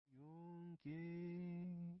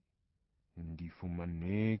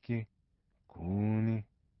Fumaneke, kuni,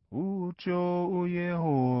 ucho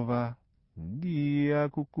uYehova, ndiye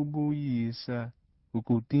kukubuyisa,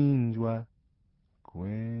 ukutinjwa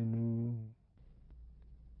kwenu.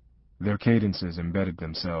 Their cadences embedded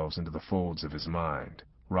themselves into the folds of his mind,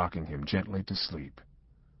 rocking him gently to sleep.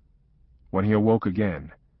 When he awoke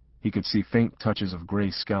again, he could see faint touches of gray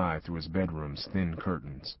sky through his bedroom's thin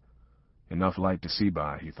curtains. Enough light to see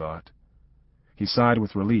by, he thought. He sighed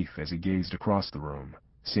with relief as he gazed across the room,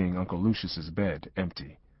 seeing Uncle Lucius's bed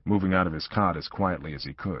empty. Moving out of his cot as quietly as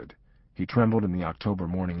he could, he trembled in the October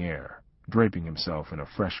morning air, draping himself in a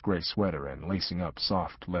fresh gray sweater and lacing up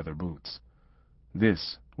soft leather boots.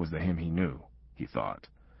 This was the him he knew, he thought,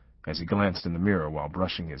 as he glanced in the mirror while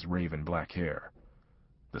brushing his raven black hair.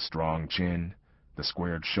 The strong chin, the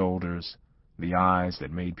squared shoulders, the eyes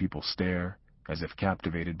that made people stare, as if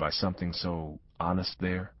captivated by something so honest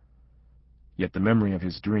there. Yet the memory of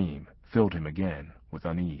his dream filled him again with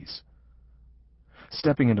unease.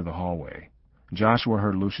 Stepping into the hallway, Joshua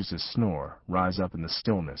heard Lucius's snore rise up in the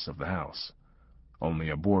stillness of the house. Only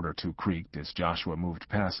a board or two creaked as Joshua moved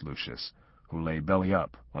past Lucius, who lay belly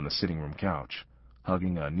up on the sitting-room couch,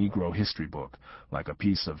 hugging a Negro history book like a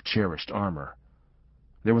piece of cherished armor.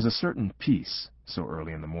 There was a certain peace so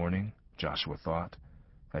early in the morning, Joshua thought,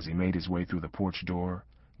 as he made his way through the porch door,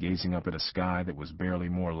 gazing up at a sky that was barely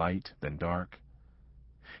more light than dark.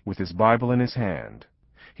 With his Bible in his hand,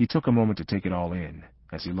 he took a moment to take it all in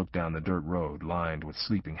as he looked down the dirt road lined with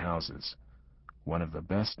sleeping houses, one of the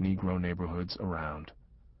best Negro neighborhoods around.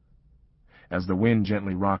 As the wind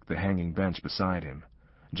gently rocked the hanging bench beside him,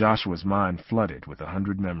 Joshua's mind flooded with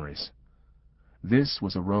 100 memories. This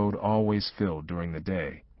was a road always filled during the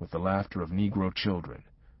day with the laughter of Negro children,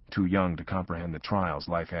 too young to comprehend the trials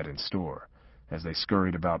life had in store, as they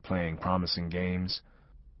scurried about playing promising games.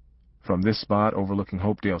 From this spot overlooking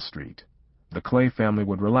Hopedale Street, the Clay family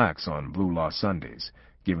would relax on Blue Law Sundays,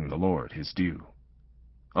 giving the Lord his due.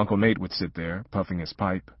 Uncle Nate would sit there, puffing his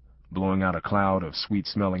pipe, blowing out a cloud of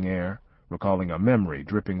sweet-smelling air, recalling a memory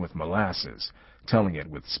dripping with molasses, telling it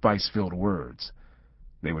with spice-filled words.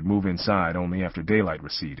 They would move inside only after daylight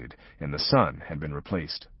receded and the sun had been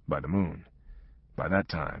replaced by the moon. By that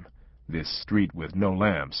time, this street with no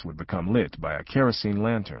lamps would become lit by a kerosene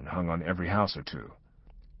lantern hung on every house or two.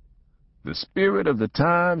 "The spirit of the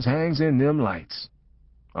times hangs in them lights,"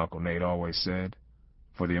 Uncle Nate always said,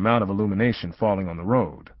 for the amount of illumination falling on the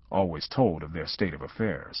road always told of their state of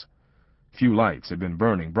affairs. Few lights had been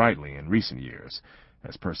burning brightly in recent years,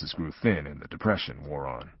 as purses grew thin and the Depression wore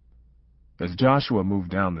on. As Joshua moved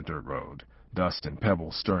down the dirt road, dust and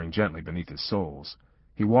pebbles stirring gently beneath his soles,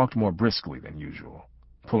 he walked more briskly than usual,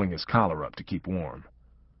 pulling his collar up to keep warm.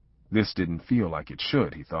 This didn't feel like it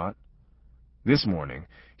should, he thought. This morning,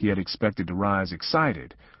 he had expected to rise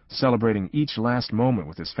excited, celebrating each last moment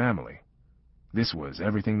with his family. This was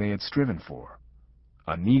everything they had striven for.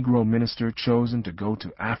 A Negro minister chosen to go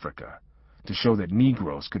to Africa, to show that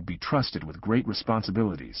Negroes could be trusted with great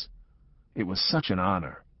responsibilities. It was such an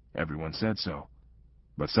honor, everyone said so.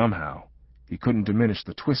 But somehow, he couldn't diminish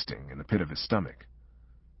the twisting in the pit of his stomach.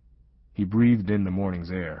 He breathed in the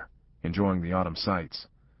morning's air, enjoying the autumn sights.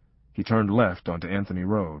 He turned left onto Anthony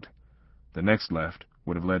Road. The next left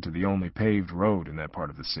would have led to the only paved road in that part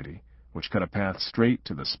of the city, which cut a path straight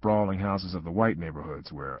to the sprawling houses of the white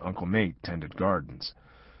neighborhoods where Uncle Nate tended gardens.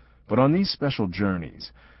 But on these special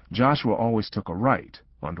journeys, Joshua always took a right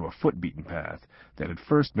onto a foot-beaten path that had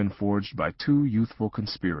first been forged by two youthful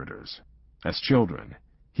conspirators. As children,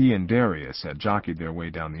 he and Darius had jockeyed their way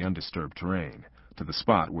down the undisturbed terrain, to the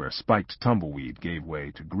spot where spiked tumbleweed gave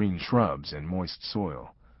way to green shrubs and moist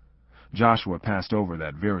soil. Joshua passed over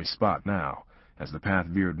that very spot now, as the path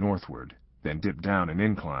veered northward, then dipped down an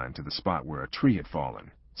incline to the spot where a tree had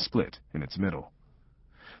fallen, split in its middle.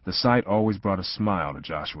 The sight always brought a smile to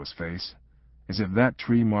Joshua's face, as if that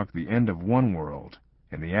tree marked the end of one world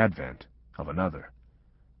and the advent of another.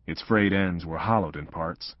 Its frayed ends were hollowed in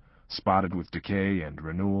parts, spotted with decay and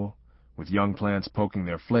renewal, with young plants poking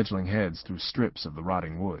their fledgling heads through strips of the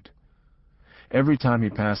rotting wood. Every time he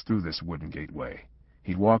passed through this wooden gateway,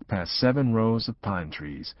 he'd walk past 7 rows of pine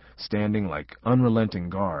trees, standing like unrelenting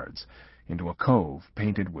guards, into a cove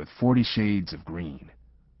painted with 40 shades of green,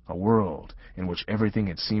 a world in which everything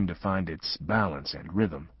had seemed to find its balance and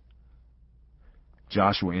rhythm.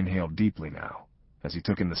 Joshua inhaled deeply now, as he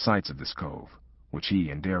took in the sights of this cove, which he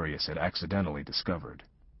and Darius had accidentally discovered.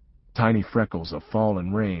 Tiny freckles of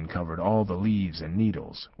fallen rain covered all the leaves and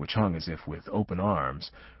needles, which hung as if with open arms,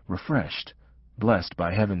 refreshed, blessed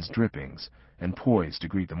by heaven's drippings, and poised to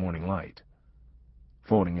greet the morning light.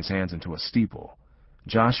 Folding his hands into a steeple,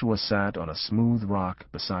 Joshua sat on a smooth rock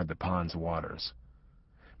beside the pond's waters.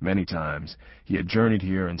 Many times he had journeyed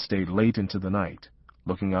here and stayed late into the night,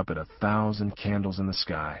 looking up at 1,000 candles in the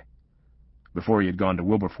sky. Before he had gone to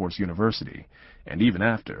Wilberforce University, and even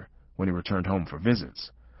after, when he returned home for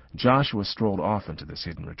visits, Joshua strolled off into this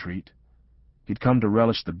hidden retreat. He'd come to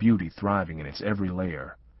relish the beauty thriving in its every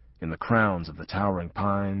layer, in the crowns of the towering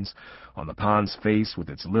pines, on the pond's face with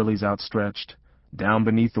its lilies outstretched, down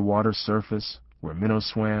beneath the water's surface, where minnows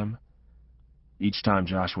swam. Each time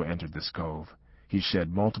Joshua entered this cove, he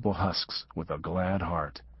shed multiple husks with a glad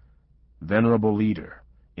heart. Venerable leader,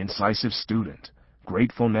 incisive student,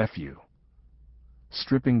 grateful nephew.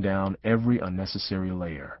 Stripping down every unnecessary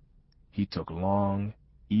layer, he took long,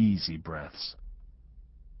 easy breaths.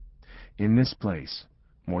 In this place,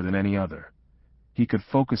 more than any other, he could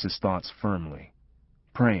focus his thoughts firmly,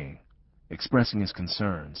 praying, expressing his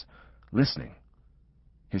concerns, listening.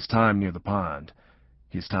 His time near the pond,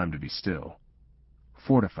 his time to be still,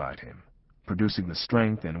 fortified him, producing the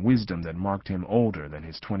strength and wisdom that marked him older than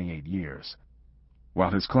his 28 years.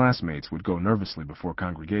 While his classmates would go nervously before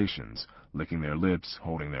congregations, licking their lips,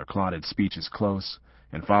 holding their clotted speeches close,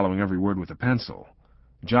 and following every word with a pencil,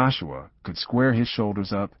 Joshua could square his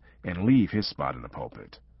shoulders up and leave his spot in the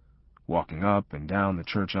pulpit. Walking up and down the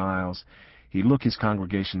church aisles, he'd look his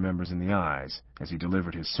congregation members in the eyes as he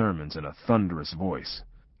delivered his sermons in a thunderous voice.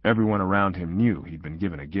 Everyone around him knew he'd been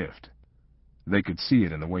given a gift. They could see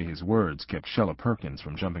it in the way his words kept Shella Perkins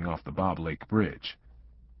from jumping off the Bob Lake Bridge,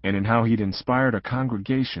 and in how he'd inspired a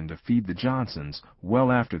congregation to feed the Johnsons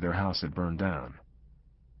well after their house had burned down.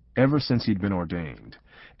 Ever since he'd been ordained,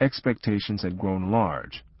 expectations had grown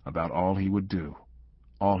large about all he would do,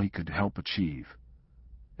 all he could help achieve,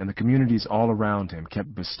 and the communities all around him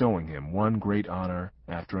kept bestowing him one great honor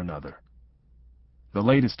after another. The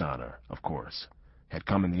latest honor, of course, had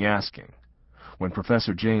come in the asking, when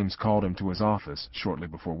Professor James called him to his office shortly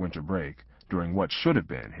before winter break, during what should have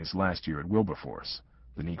been his last year at Wilberforce,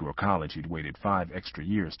 the Negro college he'd waited 5 extra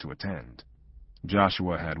years to attend.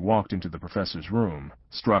 Joshua had walked into the professor's room,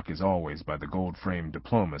 struck as always by the gold-framed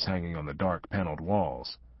diplomas hanging on the dark paneled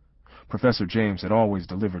walls. Professor James had always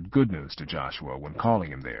delivered good news to Joshua when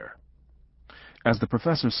calling him there. As the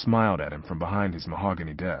professor smiled at him from behind his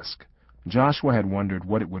mahogany desk, Joshua had wondered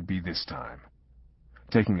what it would be this time.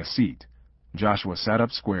 Taking a seat, Joshua sat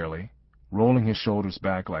up squarely, rolling his shoulders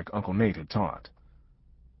back like Uncle Nate had taught.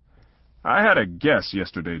 "I had a guest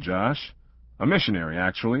yesterday, Josh. A missionary,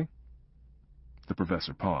 actually." The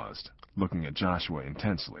professor paused, looking at Joshua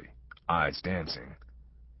intensely, eyes dancing.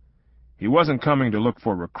 "He wasn't coming to look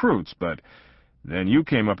for recruits, but then you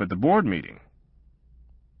came up at the board meeting."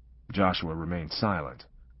 Joshua remained silent,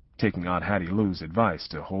 taking Aunt Hattie Lou's advice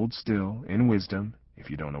to hold still, in wisdom,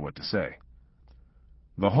 if you don't know what to say.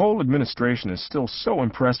 "The whole administration is still so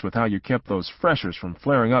impressed with how you kept those freshers from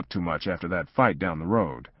flaring up too much after that fight down the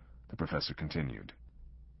road," the professor continued.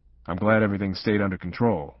 "I'm glad everything stayed under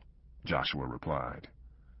control," Joshua replied.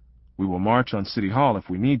 "We will march on City Hall if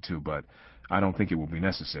we need to, but I don't think it will be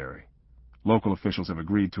necessary. Local officials have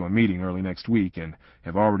agreed to a meeting early next week and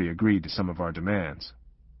have already agreed to some of our demands."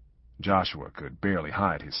 Joshua could barely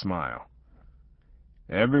hide his smile.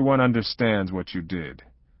 "Everyone understands what you did.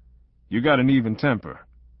 You got an even temper.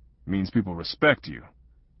 Means people respect you.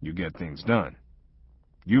 You get things done.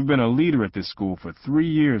 You've been a leader at this school for 3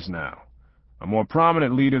 years now, a more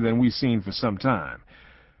prominent leader than we've seen for some time.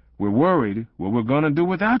 We're worried what we're going to do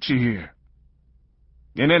without you here.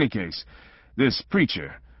 In any case, this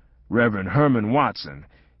preacher, Reverend Herman Watson,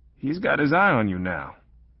 he's got his eye on you now.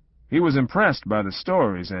 He was impressed by the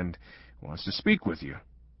stories and wants to speak with you."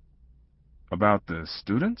 "About the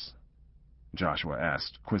students?" Joshua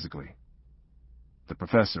asked quizzically. The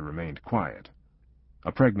professor remained quiet.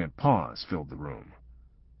 A pregnant pause filled the room.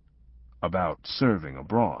 "About serving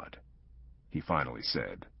abroad," he finally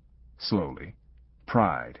said, slowly,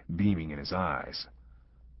 pride beaming in his eyes.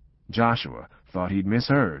 Joshua thought he'd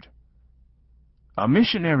misheard. "A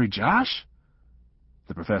missionary, Josh?"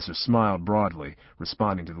 The professor smiled broadly,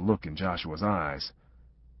 responding to the look in Joshua's eyes.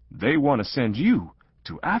 "They want to send you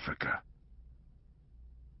to Africa."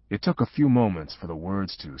 It took a few moments for the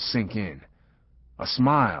words to sink in. A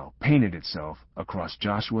smile painted itself across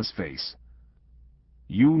Joshua's face.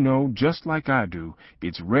 "You know, just like I do,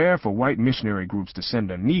 it's rare for white missionary groups to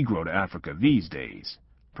send a Negro to Africa these days,"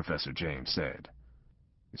 Professor James said.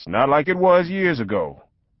 "It's not like it was years ago.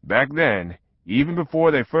 Back then, even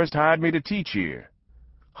before they first hired me to teach here,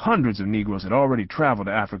 hundreds of Negroes had already traveled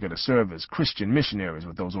to Africa to serve as Christian missionaries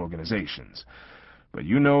with those organizations. But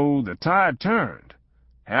you know, the tide turned.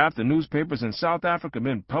 Half the newspapers in South Africa have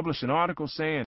been publishing articles saying